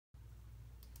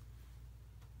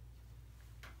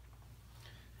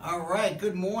All right,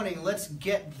 good morning. Let's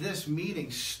get this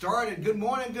meeting started. Good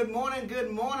morning, good morning,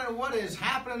 good morning. What is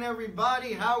happening,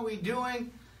 everybody? How are we doing?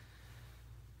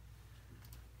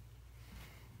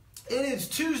 It is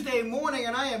Tuesday morning,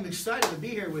 and I am excited to be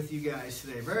here with you guys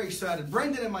today. Very excited.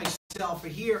 Brendan and myself are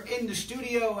here in the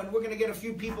studio, and we're going to get a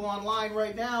few people online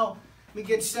right now. Let me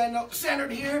get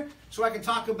centered here so I can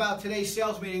talk about today's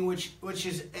sales meeting, which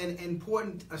is an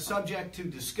important subject to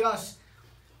discuss,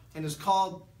 and is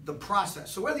called the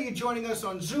process. So whether you're joining us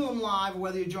on Zoom Live or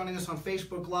whether you're joining us on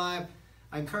Facebook Live,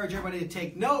 I encourage everybody to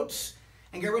take notes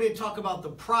and get ready to talk about the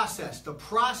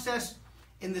process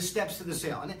in the steps to the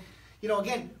sale. And you know,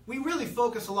 again, we really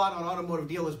focus a lot on automotive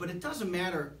dealers, but it doesn't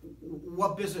matter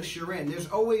what business you're in. There's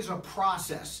always a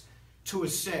process to a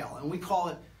sale, and we call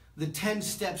it the 10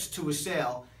 steps to a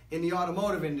sale in the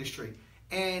automotive industry.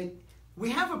 And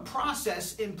we have a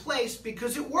process in place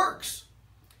because it works.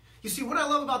 You see, what I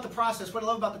love about the process, what I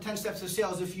love about the 10 steps to the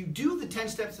sale is if you do the 10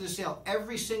 steps to the sale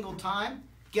every single time,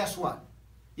 guess what?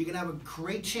 You're going to have a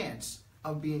great chance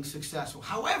of being successful.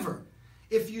 However,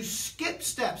 if you skip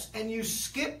steps and you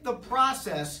skip the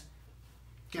process,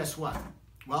 guess what?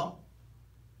 Well,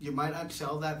 you might not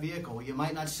sell that vehicle. You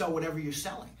might not sell whatever you're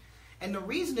selling. And the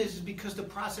reason is because the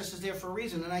process is there for a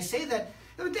reason. And I say that,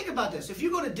 think about this. If you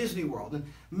go to Disney World, and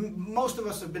most of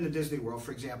us have been to Disney World,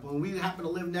 for example, and we happen to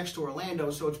live next to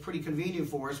Orlando, so it's pretty convenient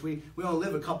for us. We only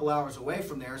live a couple hours away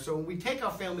from there. So when we take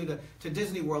our family to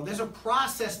Disney World, there's a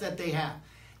process that they have.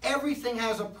 Everything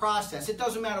has a process. It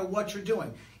doesn't matter what you're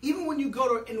doing. Even when you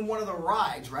go in one of the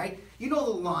rides, right? You know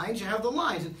the lines. You have the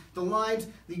lines. And the lines,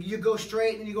 you go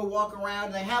straight and you go walk around.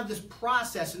 And they have this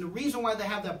process. And the reason why they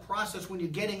have that process when you're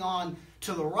getting on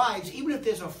to the rides, even if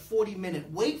there's a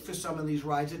 40-minute wait for some of these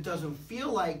rides, it doesn't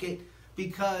feel like it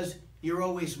because you're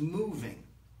always moving.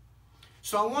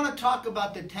 So I want to talk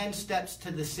about the 10 steps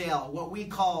to the sale, what we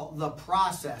call the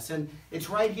process. And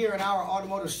it's right here in our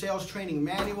automotive sales training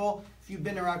manual. If you've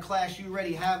been to our class, you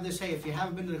already have this. Hey, if you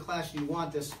haven't been to the class and you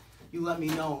want this, you let me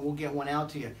know and we'll get one out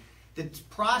to you. The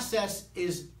process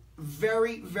is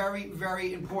very, very,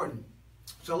 very important.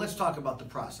 So let's talk about the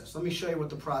process. Let me show you what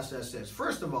the process is.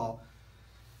 First of all,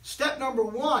 step number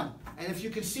one, and if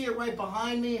you can see it right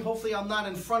behind me, hopefully I'm not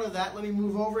in front of that. Let me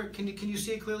move over. Can you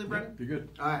see it clearly, Brendan? You're good.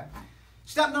 All right.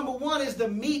 Step number one is the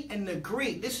meet and the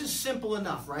greet. This is simple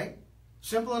enough, right?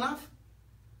 Simple enough?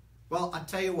 Well, I'll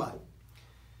tell you what.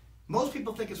 Most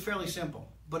people think it's fairly simple,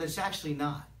 but it's actually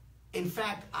not. In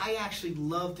fact, I actually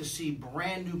love to see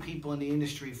brand new people in the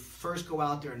industry first go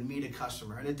out there and meet a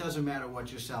customer. And it doesn't matter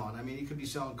what you're selling. I mean, you could be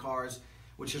selling cars,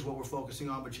 which is what we're focusing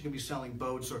on, but you could be selling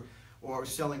boats or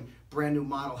selling brand new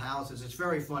model houses. It's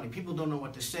very funny. People don't know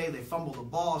what to say. They fumble the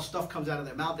ball. Stuff comes out of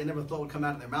their mouth they never thought would come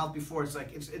out of their mouth before. It's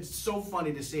like, it's so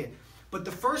funny to see it. But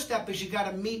the first step is you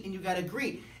got to meet and you got to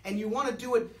greet. And you want to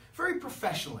do it very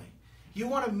professionally. You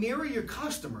want to mirror your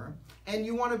customer, and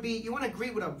you want to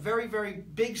greet with a very, very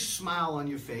big smile on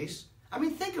your face. I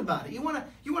mean, think about it. You want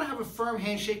to have a firm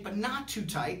handshake, but not too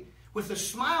tight, with a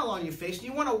smile on your face. And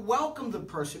you want to welcome the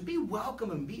person. Be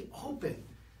welcome and be open.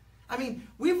 I mean,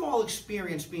 we've all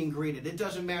experienced being greeted. It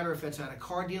doesn't matter if it's at a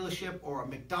car dealership or a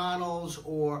McDonald's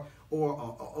or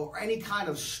any kind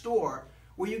of store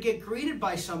where you get greeted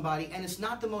by somebody and it's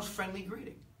not the most friendly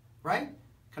greeting, right?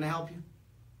 Can I help you?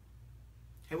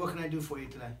 Hey, what can I do for you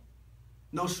today?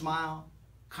 No smile,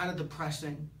 kind of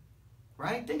depressing,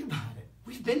 right? Think about it.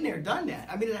 We've been there, done that.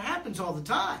 I mean, it happens all the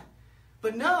time.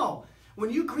 But no, when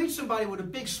you greet somebody with a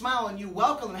big smile and you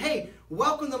welcome them, hey,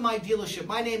 welcome to my dealership.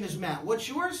 My name is Matt. What's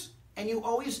yours? And you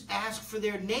always ask for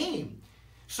their name.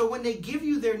 So when they give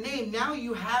you their name, now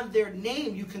you have their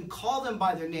name. You can call them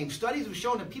by their name. Studies have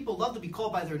shown that people love to be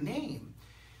called by their name.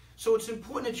 So it's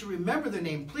important that you remember their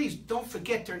name. Please don't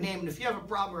forget their name. And if you have a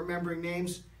problem remembering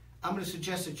names, I'm going to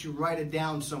suggest that you write it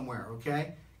down somewhere,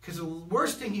 okay? Because the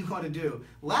worst thing you want to do,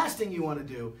 last thing you want to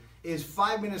do, is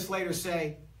 5 minutes later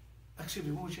say, excuse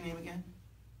me, what was your name again?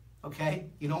 Okay?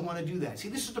 You don't want to do that. See,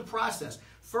 this is the process.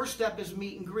 First step is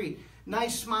meet and greet.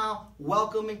 Nice smile,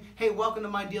 welcoming. Hey, welcome to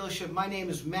my dealership. My name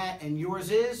is Matt, and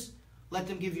yours is? Let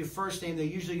them give you first name. They're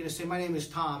usually going to say, my name is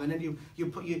Tom. And then you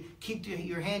keep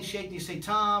your handshake and you say,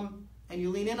 Tom, and you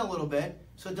lean in a little bit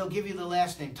so they'll give you the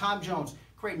last name. Tom Jones.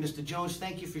 Great, Mr. Jones.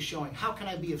 Thank you for showing. How can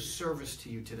I be of service to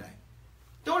you today?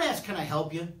 Don't ask, can I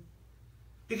help you?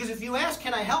 Because if you ask,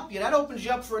 can I help you, that opens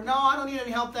you up for, no, I don't need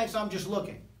any help, thanks, I'm just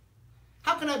looking.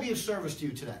 How can I be of service to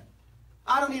you today?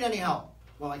 I don't need any help.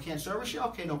 Well, I can't service you?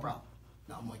 Okay, no problem.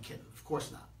 No, I'm only kidding. Of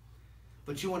course not.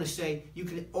 But you want to say, you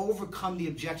can overcome the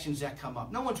objections that come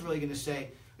up. No one's really going to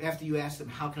say, after you ask them,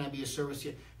 how can I be of service to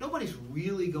you? Nobody's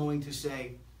really going to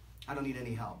say, I don't need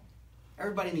any help.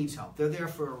 Everybody needs help. They're there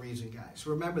for a reason, guys. So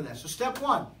remember that. So step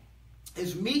one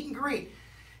is meet and greet.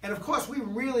 And of course, we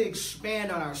really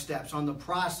expand on our steps, on the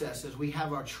process, as we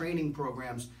have our training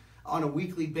programs on a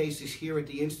weekly basis here at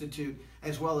the Institute,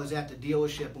 as well as at the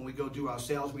dealership when we go do our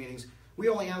sales meetings. We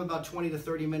only have about 20 to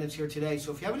 30 minutes here today.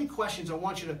 So if you have any questions, I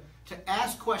want you to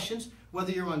ask questions,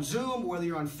 whether you're on Zoom, whether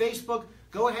you're on Facebook.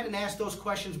 Go ahead and ask those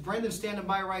questions. Brendan's standing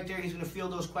by right there. He's going to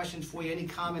field those questions for you. Any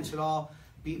comments at all,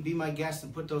 be my guest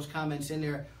and put those comments in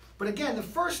there. But again, the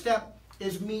first step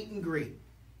is meet and greet.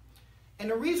 And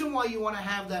the reason why you want to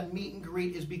have that meet and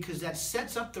greet is because that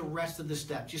sets up the rest of the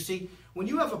steps. You see, when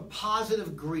you have a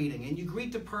positive greeting and you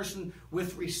greet the person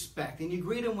with respect and you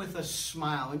greet them with a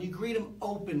smile and you greet them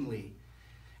openly,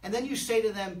 and then you say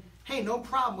to them, hey, no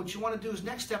problem. What you want to do is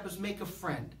next step is make a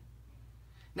friend.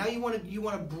 Now you want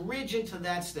to bridge into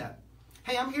that step.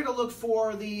 Hey, I'm here to look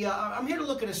for I'm here to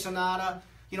look at a Sonata.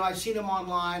 You know, I've seen them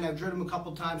online. I've driven them a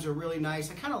couple times. They're really nice.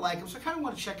 I kind of like them, so I kind of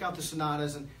want to check out the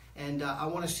Sonatas and I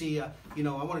want to see, I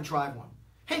want to drive one.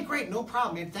 Hey, great, no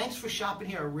problem, man. Thanks for shopping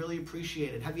here. I really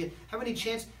appreciate it. Have you any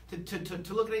chance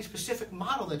to look at any specific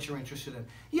model that you're interested in?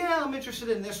 Yeah, I'm interested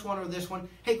in this one or this one.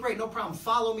 Hey, great, no problem.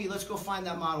 Follow me. Let's go find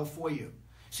that model for you.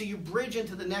 So you bridge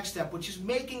into the next step, which is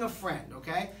making a friend,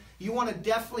 okay? You want to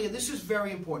definitely, and this is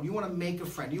very important, you want to make a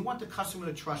friend. You want the customer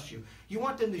to trust you. You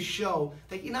want them to show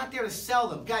that you're not there to sell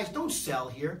them. Guys, don't sell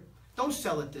here. Don't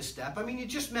sell at this step. I mean, you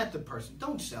just met the person.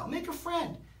 Don't sell. Make a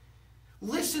friend.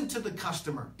 Listen to the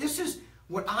customer. This is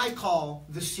what I call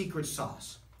the secret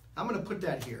sauce. I'm going to put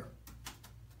that here.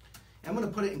 I'm going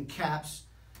to put it in caps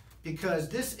because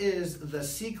this is the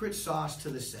secret sauce to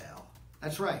the sale.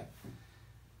 That's right.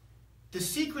 The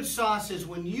secret sauce is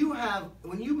when you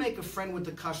make a friend with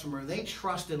the customer, they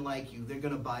trust and like you, they're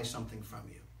going to buy something from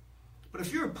you. But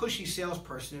if you're a pushy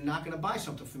salesperson, they're not going to buy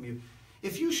something from you.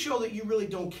 If you show that you really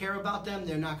don't care about them,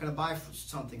 they're not going to buy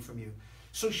something from you.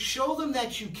 So show them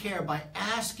that you care by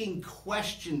asking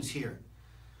questions here.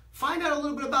 Find out a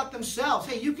little bit about themselves.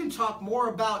 Hey, you can talk more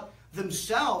about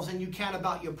themselves than you can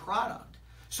about your product.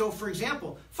 So for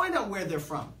example, find out where they're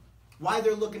from, why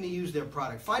they're looking to use their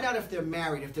product. Find out if they're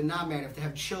married, if they're not married, if they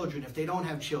have children, if they don't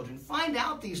have children. Find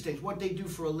out these things, what they do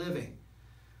for a living.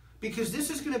 Because this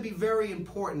is going to be very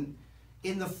important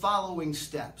in the following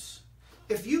steps.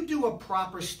 If you do a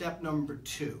proper step number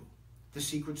 2, the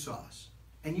secret sauce,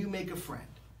 and you make a friend,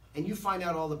 and you find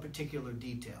out all the particular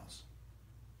details,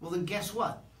 well then guess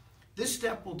what? This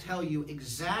step will tell you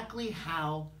exactly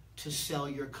how to sell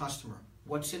your customer,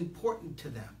 what's important to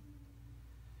them.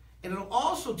 And it'll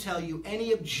also tell you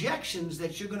any objections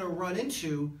that you're going to run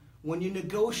into when you're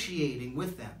negotiating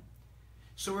with them.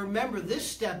 So remember, this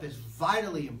step is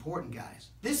vitally important, guys.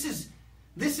 This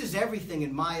is everything,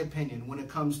 in my opinion, when it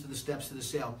comes to the steps to the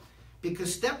sale.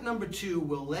 Because step number 2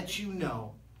 will let you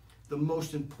know the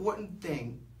most important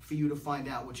thing for you to find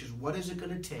out, which is what is it going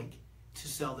to take to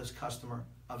sell this customer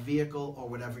a vehicle or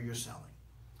whatever you're selling.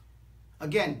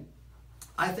 Again,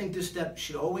 I think this step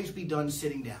should always be done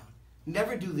sitting down.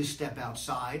 Never do this step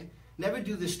outside. Never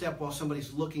do this step while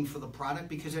somebody's looking for the product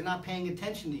because they're not paying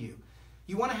attention to you.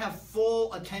 You want to have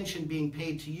full attention being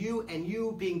paid to you and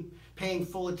you paying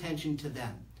full attention to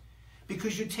them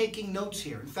because you're taking notes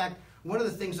here. In fact, one of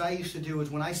the things I used to do is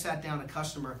when I sat down a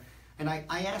customer and I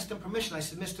asked them permission, I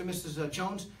said, Mr. and Mrs.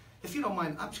 Jones, if you don't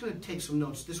mind, I'm just going to take some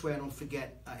notes. This way I don't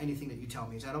forget anything that you tell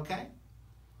me. Is that okay?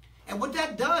 And what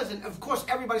that does, and of course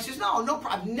everybody says, no problem.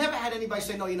 I've never had anybody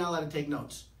say, no, you're not allowed to take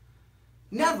notes.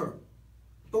 Never.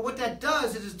 But what that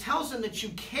does is it tells them that you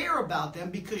care about them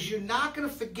because you're not going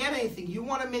to forget anything. You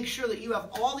want to make sure that you have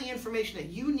all the information that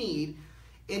you need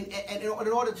in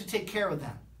order to take care of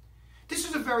them. This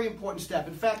is a very important step.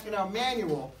 In fact, in our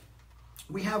manual,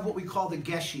 we have what we call the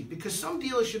guest sheet because some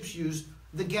dealerships use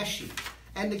the guest sheet.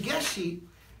 And the guest sheet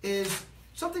is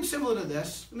something similar to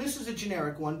this. And this is a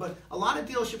generic one, but a lot of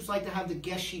dealerships like to have the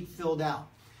guest sheet filled out.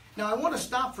 Now, I want to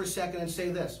stop for a second and say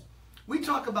this. We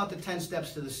talk about the 10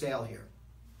 steps to the sale here.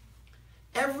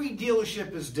 Every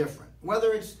dealership is different,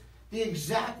 whether it's the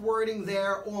exact wording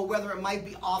there or whether it might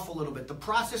be off a little bit. The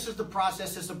process is the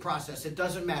process is the process. It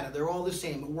doesn't matter. They're all the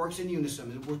same. It works in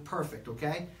unison. It works perfect,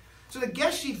 okay? So the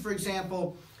guest sheet, for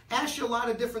example, asks you a lot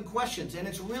of different questions, and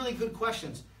it's really good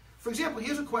questions. For example,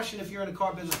 here's a question if you're in a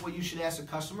car business what you should ask a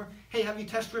customer. Hey, have you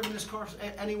test driven this car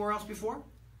anywhere else before?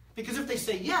 Because if they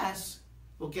say yes,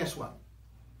 well, guess what?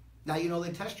 Now you know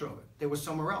they test drove it. They were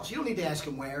somewhere else. You don't need to ask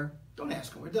them where. Don't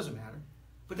ask them where. It doesn't matter.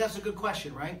 But that's a good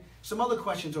question, right? Some other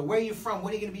questions are, where are you from?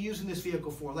 What are you going to be using this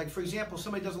vehicle for? Like, for example,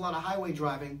 somebody does a lot of highway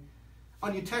driving.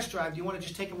 On your test drive, do you want to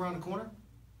just take them around the corner?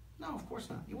 No, of course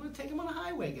not. You want to take them on a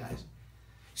highway, guys.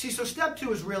 See, so step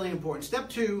 2 is really important. Step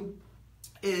 2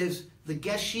 is the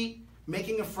guest sheet,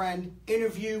 making a friend,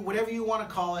 interview, whatever you want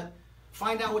to call it.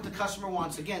 Find out what the customer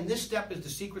wants. Again, this step is the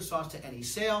secret sauce to any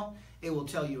sale. It will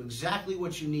tell you exactly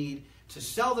what you need to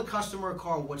sell the customer a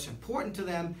car, what's important to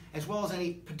them, as well as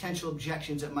any potential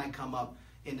objections that might come up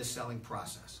in the selling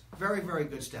process. Very, very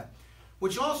good step.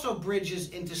 Which also bridges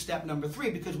into step number 3,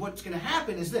 because what's going to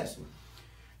happen is this.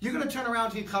 You're going to turn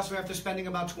around to your customer after spending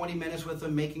about 20 minutes with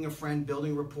them, making a friend,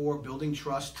 building rapport, building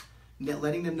trust,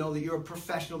 letting them know that you're a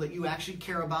professional, that you actually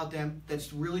care about them,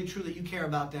 that's really true that you care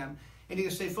about them. And you're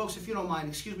going to say, folks, if you don't mind,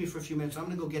 excuse me for a few minutes, I'm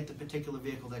going to go get the particular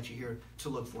vehicle that you're here to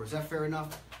look for. Is that fair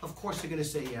enough? Of course they're going to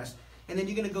say yes. And then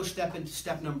you're going to go step into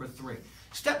step number 3.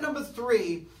 Step number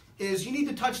 3 is you need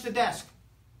to touch the desk.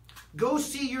 Go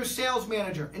see your sales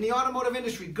manager. In the automotive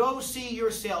industry, go see your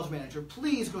sales manager.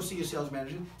 Please go see your sales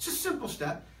manager. It's a simple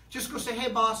step. Just go say, hey,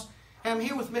 boss, I'm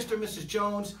here with Mr. and Mrs.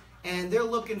 Jones, and they're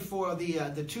looking for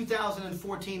the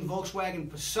 2014 Volkswagen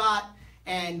Passat,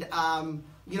 and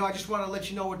I just want to let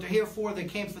you know what they're here for. They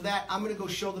came for that. I'm going to go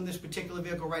show them this particular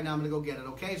vehicle right now. I'm going to go get it,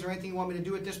 okay? Is there anything you want me to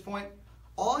do at this point?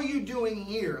 All you're doing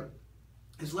here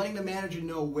is letting the manager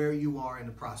know where you are in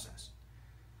the process.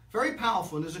 Very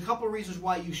powerful, and there's a couple of reasons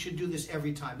why you should do this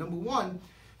every time. Number 1,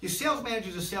 your sales manager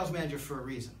is a sales manager for a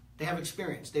reason. They have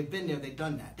experience. They've been there. They've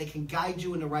done that. They can guide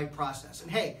you in the right process.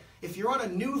 And hey, if you're on a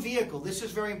new vehicle, this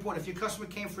is very important. If your customer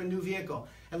came for a new vehicle,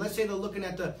 and let's say they're looking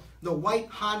at the white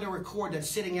Honda Accord that's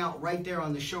sitting out right there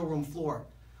on the showroom floor.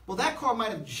 Well, that car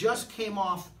might have just came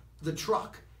off the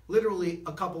truck, literally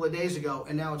a couple of days ago,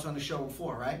 and now it's on the showroom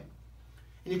floor, right?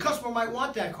 And your customer might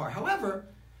want that car. However,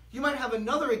 you might have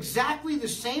another exactly the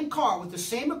same car with the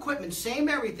same equipment, same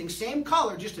everything, same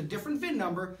color, just a different VIN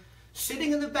number,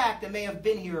 sitting in the back that may have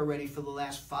been here already for the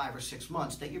last 5 or 6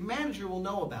 months that your manager will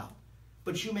know about,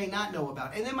 but you may not know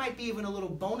about. And there might be even a little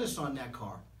bonus on that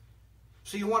car.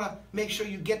 So you want to make sure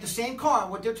you get the same car,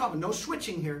 what they're talking about. No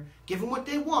switching here. Give them what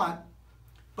they want,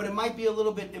 but it might be a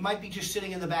little bit, it might be just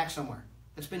sitting in the back somewhere.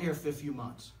 It's been here for a few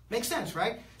months. Makes sense,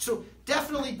 right? So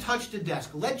definitely touch the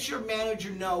desk. Let your manager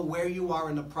know where you are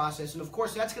in the process. And of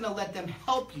course, that's going to let them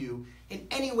help you in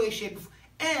any way, shape, or form.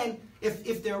 And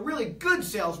if they're really good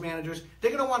sales managers, they're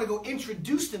going to want to go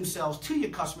introduce themselves to your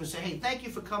customer and say, hey, thank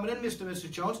you for coming in, Mr. and Mrs.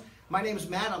 Jones. My name is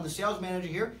Matt. I'm the sales manager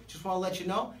here. Just want to let you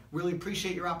know, really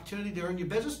appreciate your opportunity to earn your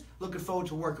business. Looking forward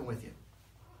to working with you.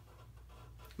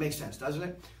 Makes sense, doesn't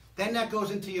it? Then that goes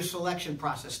into your selection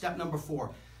process, step number 4.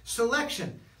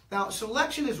 Selection. Now,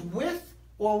 selection is with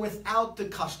or without the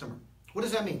customer. What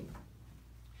does that mean?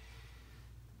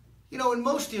 You know, in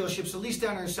most dealerships, at least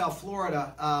down here in South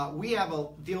Florida, we have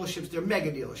dealerships, they're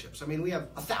mega dealerships. I mean, we have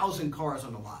 1,000 cars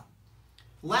on the lot.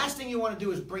 Last thing you want to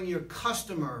do is bring your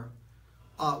customer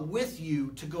with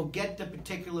you to go get the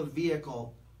particular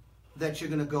vehicle that you're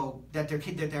going to go, that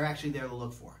they're actually there to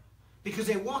look for. Because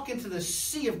they walk into the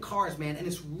sea of cars, man, and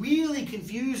it's really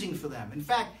confusing for them. In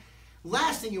fact,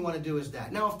 last thing you want to do is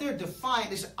that. Now, if they're defiant,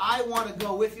 they say, I want to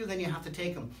go with you, then you have to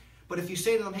take them. But if you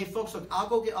say to them, hey, folks, look, I'll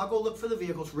go look for the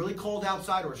vehicle. It's really cold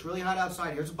outside or it's really hot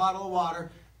outside. Here's a bottle of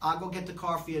water. I'll go get the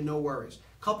car for you, no worries.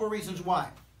 Couple of reasons why.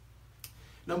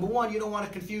 Number 1, you don't want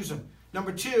to confuse them.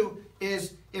 Number 2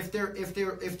 is if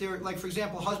they're like, for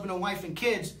example, husband and wife and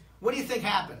kids, what do you think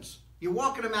happens? You're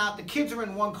walking them out, the kids are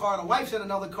in one car, the wife's in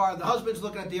another car, the husband's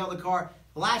looking at the other car.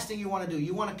 The last thing you want to do,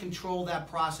 you want to control that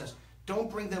process.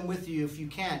 Don't bring them with you if you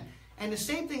can. And the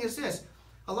same thing is this.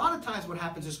 A lot of times what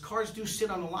happens is cars do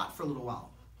sit on the lot for a little while.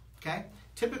 Okay?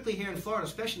 Typically here in Florida,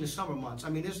 especially in the summer months, I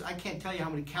mean, I can't tell you how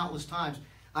many countless times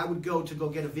I would go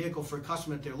get a vehicle for a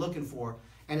customer that they're looking for,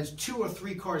 and it's 2 or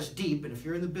 3 cars deep, and if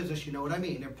you're in the business, you know what I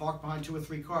mean. They're parked behind 2 or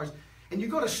 3 cars, and you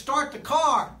go to start the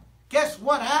car. Guess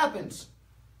what happens?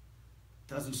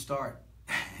 It doesn't start.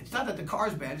 It's not that the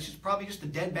car's bad. It's probably just a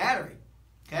dead battery.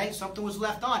 Okay? Something was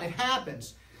left on. It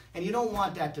happens. And you don't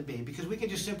want that to be, because we can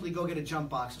just simply go get a jump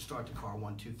box and start the car,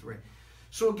 1, 2, 3.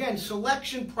 So again,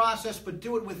 selection process, but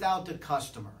do it without the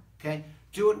customer, okay?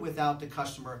 Do it without the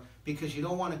customer, because you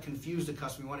don't want to confuse the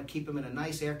customer. You want to keep them in a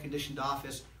nice air-conditioned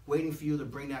office waiting for you to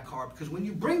bring that car. Because when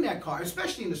you bring that car,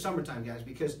 especially in the summertime, guys,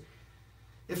 because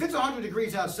if it's 100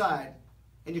 degrees outside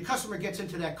and your customer gets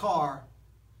into that car,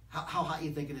 how hot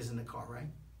you think it is in the car, right?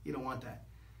 You don't want that.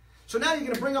 So now you're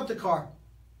going to bring up the car,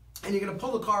 and you're going to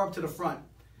pull the car up to the front.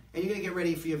 And you're going to get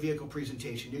ready for your vehicle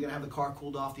presentation. You're going to have the car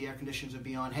cooled off, the air conditioners will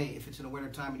be on. Hey, if it's in the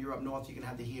wintertime and you're up north, you can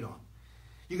have the heat on.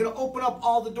 You're going to open up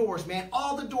all the doors, man.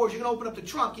 All the doors. You're going to open up the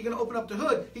trunk. You're going to open up the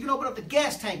hood. You're going to open up the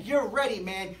gas tank. You're ready,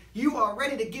 man. You are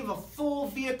ready to give a full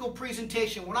vehicle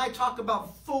presentation. When I talk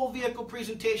about full vehicle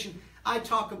presentation, I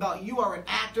talk about you are an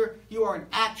actor, you are an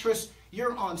actress,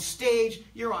 you're on stage,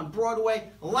 you're on Broadway,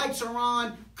 lights are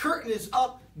on, curtain is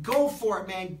up, Go for it,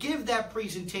 man. Give that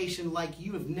presentation like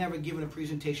you have never given a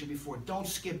presentation before. Don't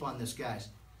skip on this, guys.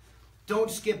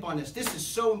 Don't skip on this. This is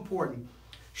so important.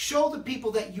 Show the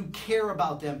people that you care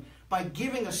about them by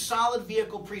giving a solid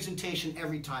vehicle presentation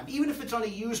every time. Even if it's on a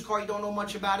used car, you don't know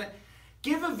much about it.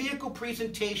 Give a vehicle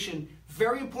presentation.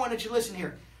 Very important that you listen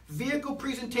here. Vehicle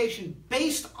presentation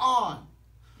based on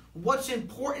what's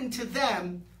important to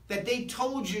them that they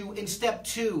told you in step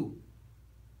 2.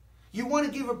 You want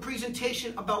to give a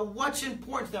presentation about what's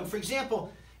important to them. For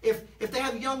example, if they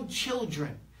have young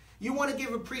children, you want to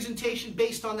give a presentation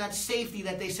based on that safety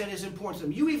that they said is important to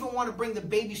them. You even want to bring the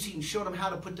baby seat and show them how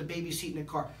to put the baby seat in the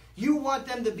car. You want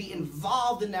them to be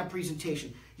involved in that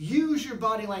presentation. Use your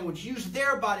body language. Use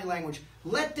their body language.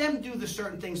 Let them do the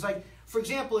certain things. Like, for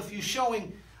example, if you're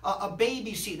showing a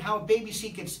baby seat and how a baby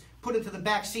seat gets put into the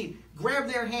back seat, grab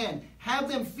their hand. Have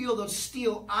them feel those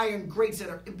steel iron grates that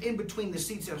are in between the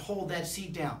seats that hold that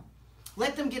seat down.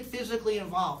 Let them get physically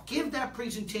involved. Give that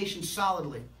presentation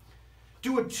solidly.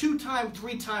 Do a 2-time,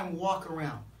 3-time walk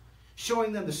around,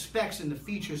 showing them the specs and the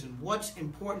features and what's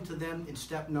important to them in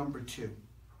step number 2.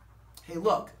 Hey,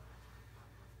 look,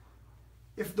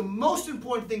 if the most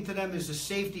important thing to them is the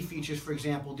safety features, for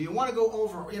example, do you want to go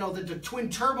over, the twin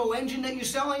turbo engine that you're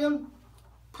selling them?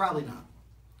 Probably not.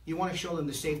 You want to show them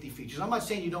the safety features. I'm not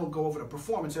saying you don't go over the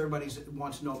performance. Everybody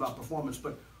wants to know about performance,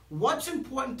 but what's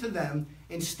important to them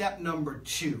in step number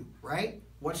 2, right?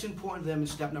 What's important to them in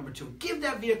step number 2? Give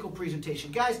that vehicle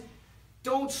presentation. Guys,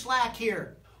 don't slack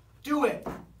here. Do it.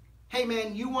 Hey,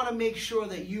 man, you want to make sure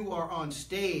that you are on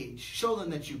stage. Show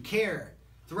them that you care.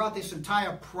 Throughout this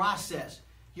entire process,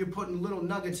 you're putting little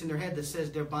nuggets in their head that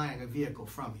says they're buying a vehicle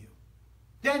from you.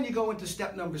 Then you go into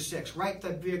step number 6. Write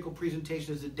that vehicle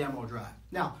presentation as a demo drive.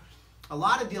 Now, a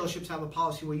lot of dealerships have a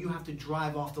policy where you have to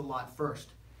drive off the lot first.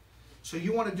 So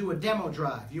you want to do a demo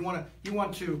drive. You want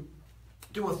to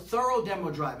do a thorough demo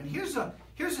drive. And here's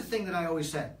the thing that I always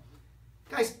say.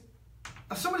 Guys,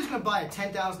 if somebody's going to buy a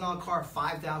 $10,000 car, a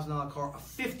 $5,000 car,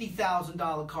 a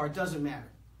 $50,000 car, it doesn't matter.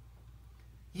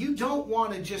 You don't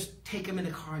want to just take them in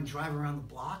a car and drive around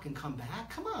the block and come back.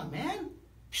 Come on, man.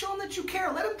 Show them that you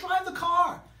care. Let them drive the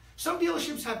car. Some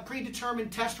dealerships have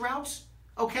predetermined test routes,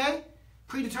 okay?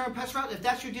 Predetermined test route. If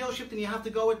that's your dealership, then you have to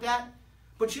go with that.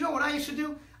 But you know what I used to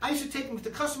do? I used to take them, if the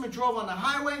customer drove on the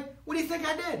highway, what do you think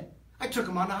I did? I took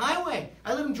them on the highway.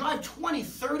 I let them drive 20,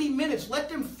 30 minutes. Let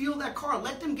them feel that car.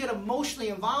 Let them get emotionally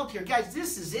involved here. Guys,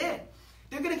 this is it.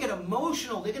 They're going to get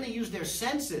emotional. They're going to use their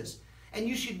senses. And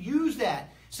you should use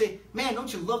that. Say, man,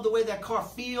 don't you love the way that car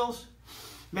feels?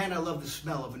 Man, I love the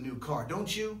smell of a new car,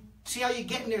 don't you? See how you're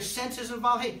getting their senses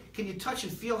involved? Hey, can you touch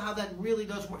and feel how that really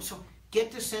does work? So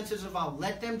get the senses involved.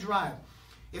 Let them drive.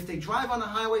 If they drive on the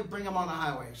highway, bring them on the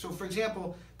highway. So, for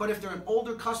example, but if they're an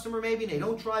older customer maybe and they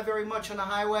don't drive very much on the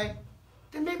highway,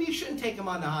 then maybe you shouldn't take them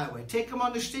on the highway. Take them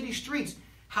on the city streets.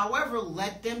 However,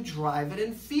 let them drive it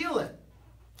and feel it.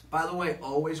 By the way,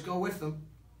 always go with them.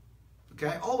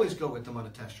 Okay? Always go with them on a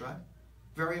test drive.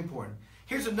 Very important.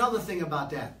 Here's another thing about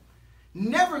that.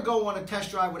 Never go on a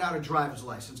test drive without a driver's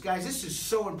license. Guys, this is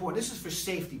so important. This is for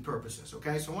safety purposes,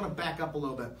 okay? So I want to back up a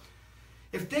little bit.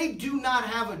 If they do not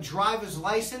have a driver's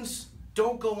license,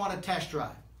 don't go on a test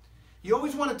drive. You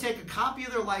always want to take a copy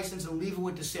of their license and leave it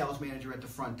with the sales manager at the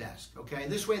front desk, okay?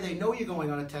 This way they know you're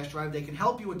going on a test drive. They can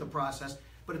help you with the process,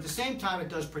 but at the same time, it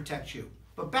does protect you.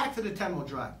 But back to the demo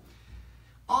drive.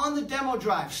 On the demo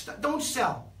drive, don't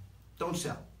sell. Don't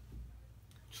sell.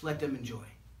 Just let them enjoy.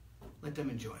 Let them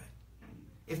enjoy it.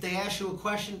 If they ask you a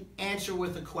question, answer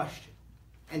with a question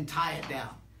and tie it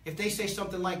down. If they say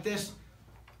something like this,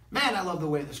 man, I love the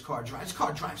way this car drives. This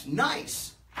car drives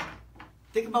nice.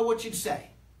 Think about what you'd say.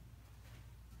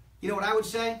 You know what I would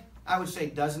say? I would say,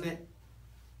 doesn't it?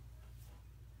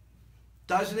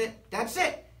 Doesn't it? That's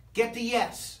it. Get the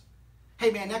yes.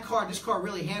 Hey, man, this car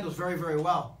really handles very, very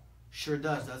well. Sure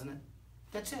does, doesn't it?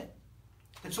 That's it.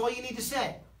 That's all you need to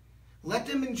say. Let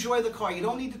them enjoy the car. You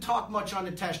don't need to talk much on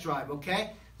the test drive,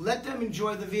 okay? Let them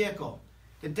enjoy the vehicle.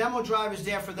 The demo drive is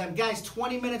there for them. Guys,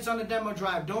 20 minutes on the demo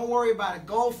drive. Don't worry about it.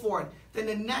 Go for it. Then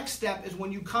the next step is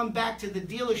when you come back to the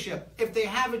dealership. If they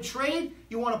have a trade,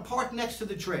 you want to park next to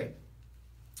the trade.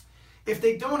 If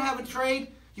they don't have a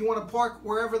trade, you want to park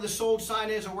wherever the sold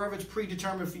sign is or wherever it's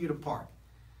predetermined for you to park.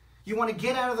 You want to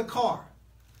get out of the car,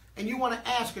 and you want to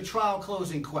ask a trial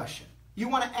closing question. You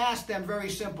want to ask them very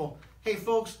simple, hey,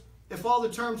 folks, if all the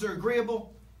terms are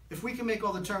agreeable, if we can make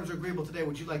all the terms agreeable today,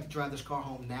 would you like to drive this car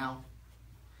home now?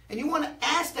 And you want to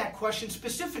ask that question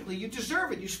specifically. You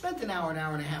deserve it. You spent an hour and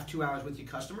a half, 2 hours with your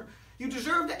customer. You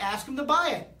deserve to ask them to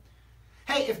buy it.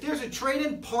 Hey, if there's a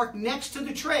trade-in, park next to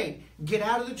the trade. Get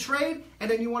out of the trade,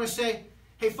 and then you want to say,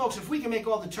 hey folks, if we can make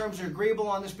all the terms agreeable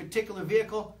on this particular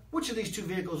vehicle, which of these two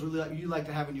vehicles would you like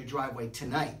to have in your driveway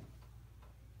tonight?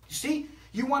 You see,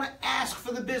 you want to ask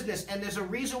for the business, and there's a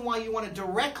reason why you want to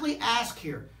directly ask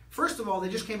here. First of all, they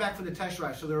just came back from the test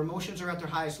drive, so their emotions are at their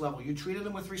highest level. You treated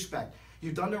them with respect.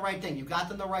 You've done the right thing. You got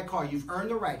them the right car. You've earned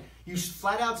the right. You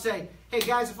flat out say, hey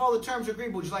guys, if all the terms are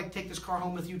agreeable, would you like to take this car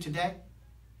home with you today?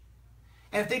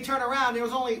 And if they turn around,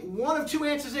 there's only one of two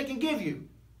answers they can give you.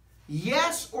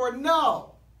 Yes or no.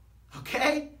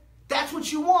 Okay? That's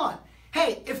what you want.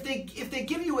 Hey, if they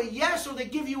give you a yes or they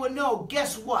give you a no,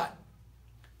 guess what?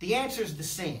 The answer is the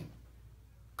same.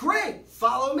 Great,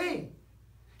 follow me.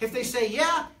 If they say,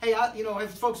 yeah, hey, if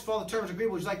folks, if all the terms are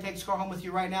agreeable, would you like to take this car home with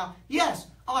you right now? Yes,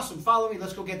 awesome, follow me,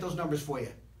 let's go get those numbers for you.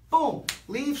 Boom,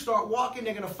 leave, start walking,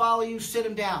 they're going to follow you, sit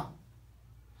them down.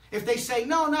 If they say,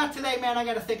 no, not today, man, I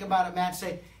got to think about it, Matt,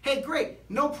 say, hey, great,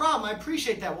 no problem, I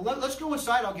appreciate that. Well, let's go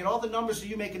inside, I'll get all the numbers so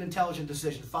you make an intelligent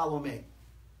decision. Follow me.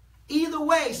 Either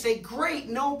way, say, great,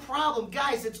 no problem.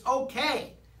 Guys, it's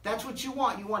okay. That's what you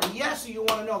want. You want a yes or you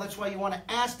want a no. That's why you want to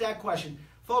ask that question.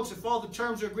 Folks, if all the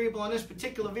terms are agreeable on this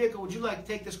particular vehicle, would you like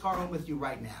to take this car home with you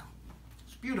right now?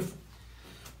 It's beautiful.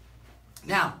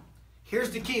 Now,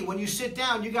 here's the key. When you sit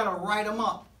down, you got to write them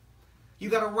up. You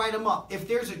got to write them up. If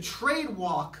there's a trade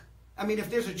walk, if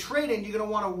there's a trade-in, you're going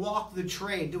to want to walk the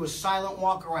trade, do a silent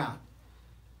walk around.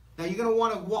 Now, you're going to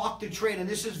want to walk the trade, and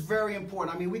this is very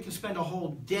important. We can spend a whole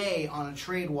day on a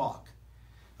trade walk.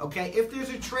 Okay, if there's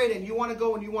a trade-in, you want to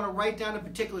go and you want to write down the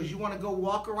particulars. You want to go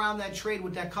walk around that trade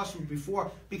with that customer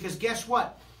before, because guess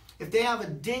what? If they have a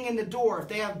ding in the door, if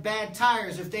they have bad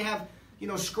tires, if they have,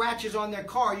 scratches on their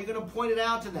car, you're going to point it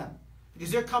out to them,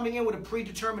 because they're coming in with a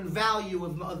predetermined value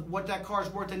of what that car is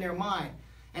worth in their mind.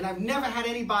 And I've never had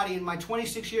anybody in my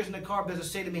 26 years in the car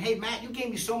business say to me, hey, Matt, you gave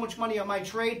me so much money on my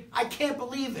trade. I can't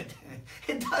believe it.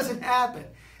 It doesn't happen.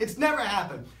 It's never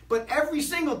happened. But every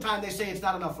single time they say it's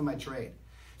not enough for my trade.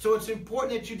 So it's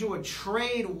important that you do a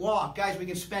trade walk. Guys, we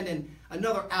can spend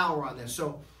another hour on this.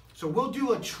 So we'll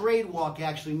do a trade walk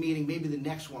actually meeting, maybe the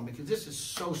next one, because this is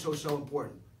so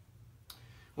important.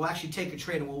 We'll actually take a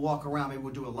trade and we'll walk around. Maybe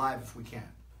we'll do it live if we can.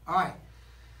 All right.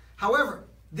 However,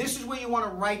 this is where you want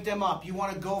to write them up. You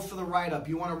want to go for the write-up.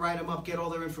 You want to write them up, get all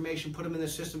their information, put them in the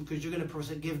system, because you're going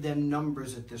to give them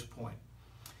numbers at this point.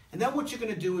 And then what you're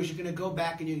going to do is you're going to go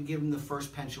back and you can give them the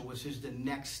first pencil, which is the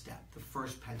next step, the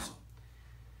first pencil.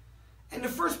 And the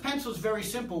first pencil is very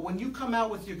simple. When you come out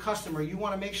with your customer, you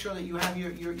want to make sure that you have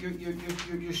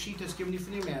your sheet that's given you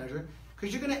from your manager,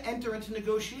 because you're going to enter into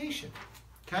negotiation.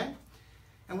 Okay?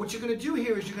 And what you're going to do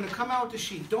here is you're going to come out with the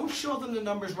sheet. Don't show them the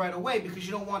numbers right away, because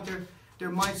you don't want their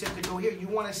mindset to go here. You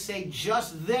want to say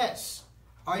just this.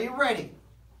 Are you ready?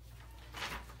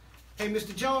 Hey,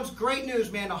 Mr. Jones, great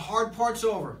news, man. The hard part's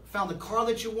over. Found the car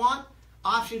that you want.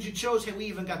 Options you chose. Hey, we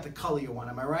even got the color you want.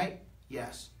 Am I right?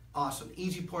 Yes. Awesome.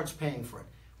 Easy part's paying for it.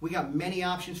 We got many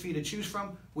options for you to choose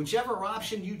from. Whichever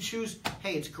option you choose,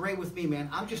 hey, it's great with me, man.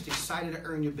 I'm just excited to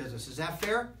earn your business. Is that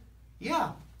fair?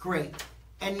 Yeah. Great.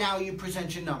 And now you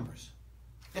present your numbers.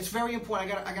 It's very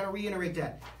important. I got to reiterate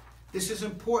that. This is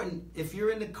important. If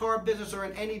you're in the car business or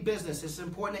in any business, it's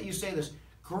important that you say this.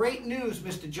 Great news,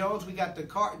 Mr. Jones. We got the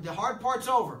car. The hard part's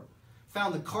over.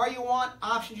 Found the car you want,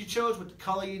 options you chose with the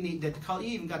color you need. You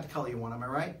even got the color you want. Am I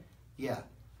right? Yeah.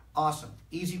 Awesome.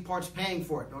 Easy part's paying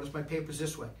for it. Notice my paper's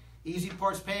this way. Easy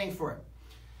part's paying for it.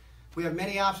 We have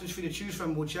many options for you to choose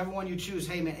from. Whichever one you choose,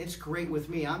 hey, man, it's great with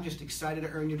me. I'm just excited to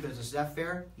earn your business. Is that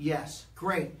fair? Yes.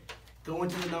 Great. Go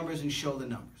into the numbers and show the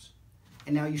numbers.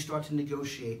 And now you start to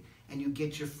negotiate, and you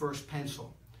get your first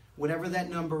pencil. Whatever that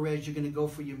number is, you're going to go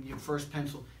for your first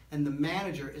pencil. And the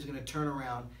manager is going to turn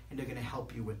around, and they're going to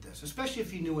help you with this, especially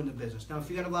if you're new in the business. Now, if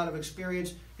you got a lot of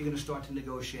experience, you're going to start to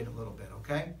negotiate a little bit,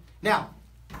 okay? Now,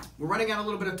 we're running out a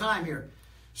little bit of time here.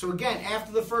 So again,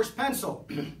 after the first pencil,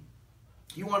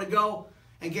 you want to go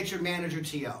and get your manager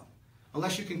TO.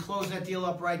 Unless you can close that deal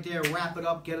up right there, wrap it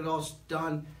up, get it all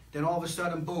done, then all of a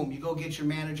sudden, boom, you go get your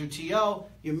manager TO.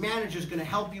 Your manager's going to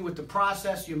help you with the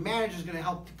process. Your manager's going to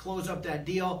help to close up that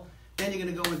deal. Then you're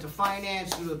going to go into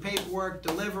finance, do the paperwork,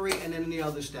 delivery, and then the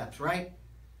other steps, right?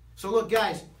 So look,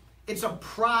 guys, it's a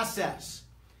process.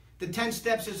 The 10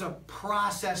 steps is a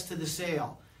process to the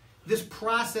sale. This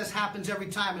process happens every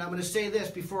time, and I'm going to say this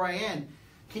before I end.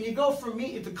 Can you go from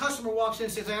me, if the customer walks in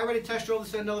and says, I already test drove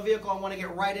this in another vehicle, I want to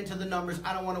get right into the numbers,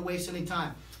 I don't want to waste any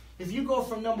time. If you go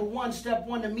from number 1, step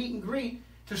 1, to meet and greet,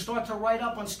 to start to write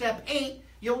up on step 8,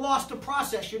 you lost the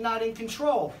process, you're not in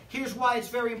control. Here's why it's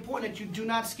very important that you do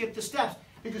not skip the steps.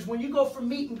 Because when you go from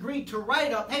meet and greet to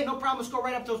write up, hey, no problem, let's go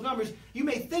write up those numbers, you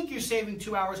may think you're saving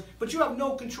 2 hours, but you have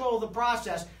no control of the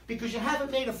process because you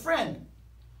haven't made a friend.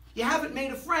 You haven't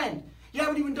made a friend. You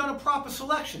haven't even done a proper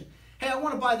selection. Hey, I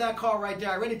want to buy that car right there.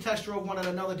 I already test drove one at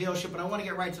another dealership, and I want to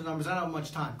get right to the numbers. I don't have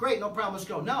much time. Great, no problem. Let's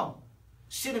go. No.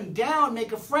 Sit him down.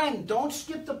 Make a friend. Don't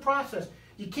skip the process.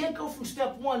 You can't go from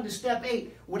step 1 to step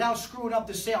 8 without screwing up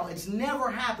the sale. It's never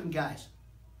happened, guys.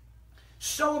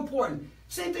 So important.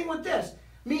 Same thing with this.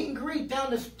 Meet and greet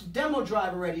down this demo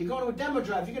drive already. You're going to a demo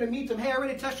drive. You're going to meet them. Hey, I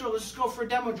already test drove. Let's just go for a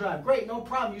demo drive. Great, no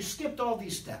problem. You skipped all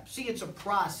these steps. See, it's a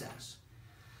process.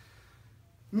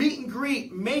 Meet and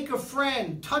greet, make a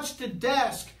friend, touch the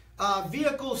desk,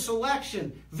 vehicle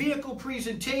selection, vehicle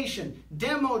presentation,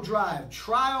 demo drive,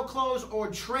 trial close or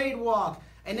trade walk,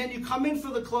 and then you come in for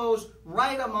the close,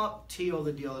 write them up, TO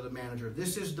the dealer, the manager.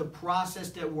 This is the process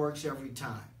that works every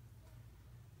time.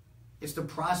 It's the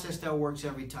process that works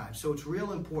every time. So it's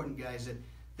real important, guys,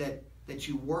 that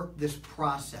you work this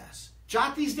process.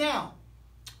 Jot these down.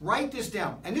 Write this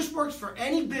down. And this works for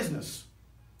any business.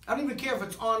 I don't even care if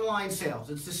it's online sales.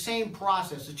 It's the same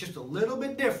process. It's just a little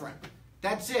bit different.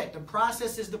 That's it. The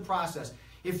process is the process.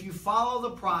 If you follow the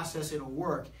process, it'll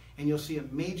work, and you'll see a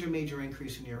major, major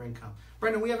increase in your income.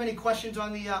 Brendan, we have any questions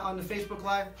on the Facebook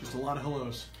Live? Just a lot of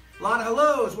hellos. A lot of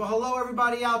hellos. Well, hello,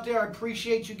 everybody out there. I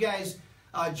appreciate you guys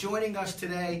joining us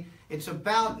today. It's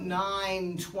about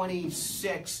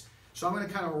 9:26, so I'm going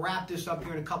to kind of wrap this up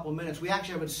here in a couple of minutes. We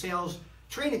actually have a sales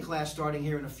training class starting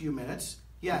here in a few minutes.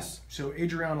 Yes. So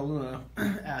Adriana Luna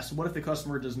asked, what if the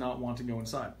customer does not want to go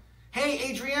inside? Hey,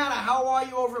 Adriana, how are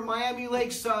you over at Miami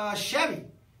Lakes Chevy?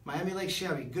 Miami Lakes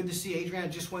Chevy. Good to see you. Adriana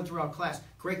just went through our class.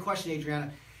 Great question,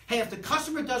 Adriana. Hey, if the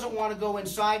customer doesn't want to go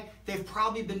inside, they've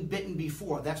probably been bitten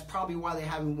before. That's probably why they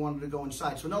haven't wanted to go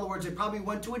inside. So in other words, they probably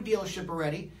went to a dealership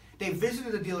already. They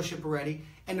visited a dealership already.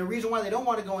 And the reason why they don't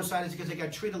want to go inside is because they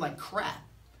got treated like crap.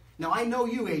 Now, I know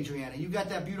you, Adriana. You got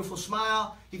that beautiful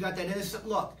smile. You got that innocent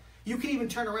look. You can even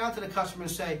turn around to the customer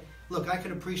and say, look, I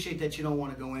can appreciate that you don't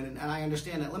want to go in, and I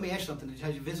understand that. Let me ask you something.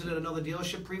 Have you visited another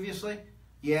dealership previously?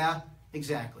 Yeah,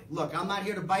 exactly. Look, I'm not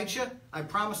here to bite you. I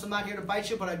promise I'm not here to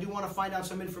bite you, but I do want to find out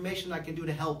some information I can do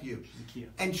to help you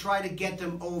and try to get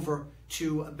them over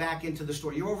to back into the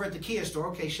store. You're over at the Kia store.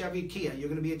 Okay, Chevy, Kia. You're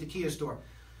going to be at the Kia store.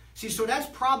 See, so that's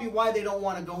probably why they don't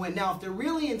want to go in. Now, if they're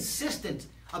really insistent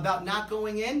about not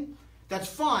going in, that's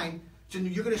fine. So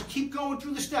you're going to keep going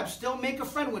through the steps, still make a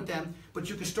friend with them, but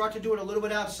you can start to do it a little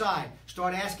bit outside.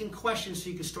 Start asking questions so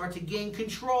you can start to gain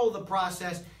control of the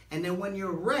process. And then when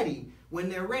you're ready, when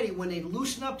they're ready, when they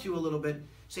loosen up to you a little bit,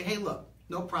 say, hey, look,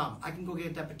 no problem. I can go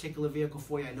get that particular vehicle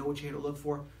for you. I know what you're here to look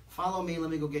for. Follow me. Let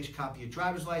me go get you a copy of your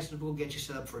driver's license. We'll get you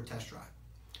set up for a test drive.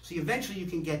 So eventually you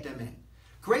can get them in.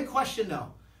 Great question,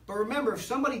 though. But remember, if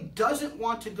somebody doesn't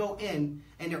want to go in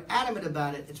and they're adamant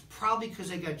about it, it's probably because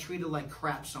they got treated like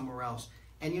crap somewhere else.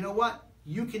 And you know what?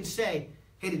 You can say,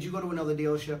 hey, did you go to another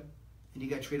dealership and you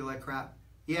got treated like crap?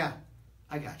 Yeah,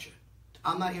 I got you.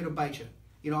 I'm not here to bite you.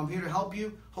 You know, I'm here to help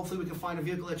you. Hopefully we can find a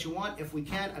vehicle that you want. If we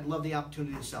can, I'd love the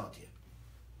opportunity to sell it to you.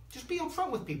 Just be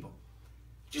upfront with people.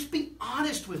 Just be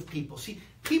honest with people. See,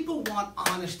 people want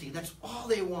honesty. That's all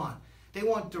they want. They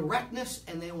want directness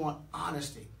and they want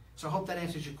honesty. So I hope that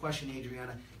answers your question,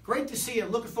 Adriana. Great to see you.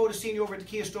 Looking forward to seeing you over at the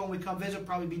Kia store when we come visit.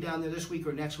 Probably be down there this week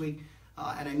or next week.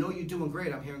 And I know you're doing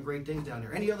great. I'm hearing great things down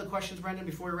there. Any other questions, Brendan,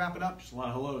 before we wrap it up? Just a lot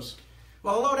of hellos.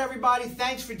 Well, hello to everybody.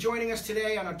 Thanks for joining us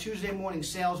today on our Tuesday morning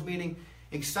sales meeting.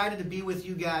 Excited to be with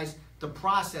you guys. The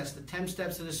process, the 10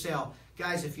 steps of the sale.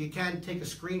 Guys, if you can, take a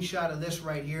screenshot of this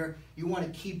right here. You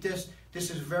want to keep this.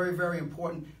 This is very, very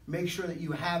important. Make sure that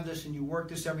you have this and you work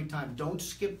this every time. Don't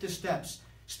skip the steps.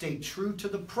 Stay true to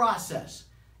the process,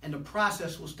 and the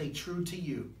process will stay true to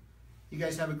you. You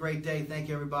guys have a great day. Thank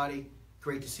you, everybody.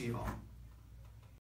 Great to see you all.